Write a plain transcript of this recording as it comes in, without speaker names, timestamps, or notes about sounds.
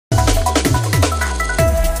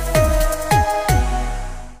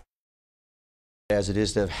as it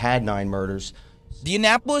is to have had 9 murders. The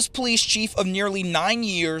Annapolis police chief of nearly 9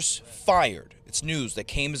 years fired. It's news that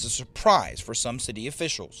came as a surprise for some city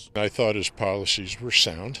officials. I thought his policies were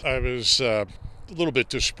sound. I was a little bit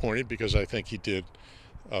disappointed because I think he did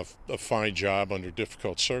a fine job under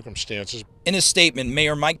difficult circumstances. In a statement,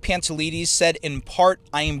 Mayor Mike Pantelides said, in part,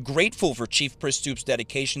 "I am grateful for Chief Pristoop's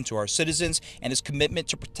dedication to our citizens and his commitment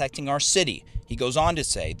to protecting our city." He goes on to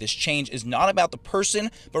say this change is not about the person,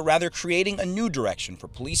 but rather creating a new direction for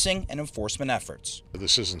policing and enforcement efforts.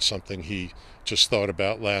 This isn't something he just thought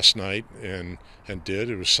about last night and did.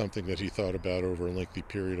 It was something that he thought about over a lengthy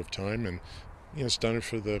period of time, and he has done it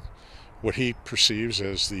for what he perceives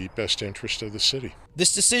as the best interest of the city.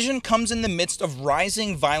 This decision comes in the midst of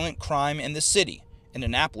rising violent crime in the city. In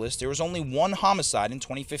Annapolis, there was only 1 homicide in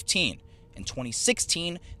 2015. In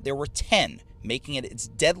 2016, there were 10, making it its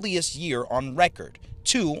deadliest year on record,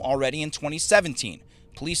 2 already in 2017.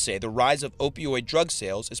 Police say the rise of opioid drug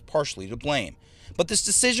sales is partially to blame. But this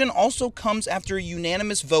decision also comes after a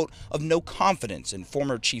unanimous vote of no confidence in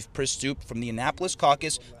former Chief Pristoop from the Annapolis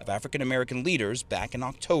Caucus of African American Leaders back in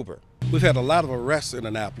October. We've had a lot of arrests in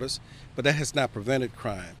Annapolis, but that has not prevented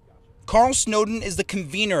crime. Carl Snowden is the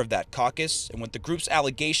convener of that caucus, and with the group's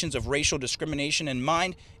allegations of racial discrimination in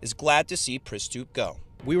mind, is glad to see Pristoop go.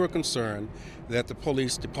 We were concerned that the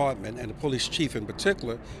police department, and the police chief in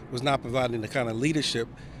particular, was not providing the kind of leadership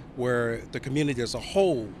where the community as a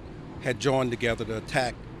whole had joined together to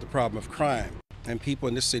attack the problem of crime. And people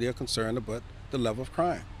in this city are concerned about the level of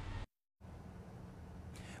crime.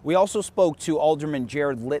 We also spoke to Alderman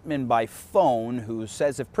Jared Littman by phone, who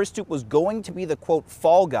says if Pristoop was going to be the, quote,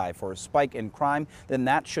 fall guy for a spike in crime, then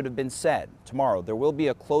that should have been said. Tomorrow, there will be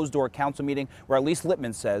a closed-door council meeting where at least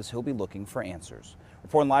Littman says he'll be looking for answers.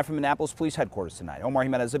 Reporting live from Annapolis Police Headquarters tonight, Omar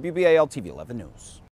Jimenez, WBAL-TV 11 News.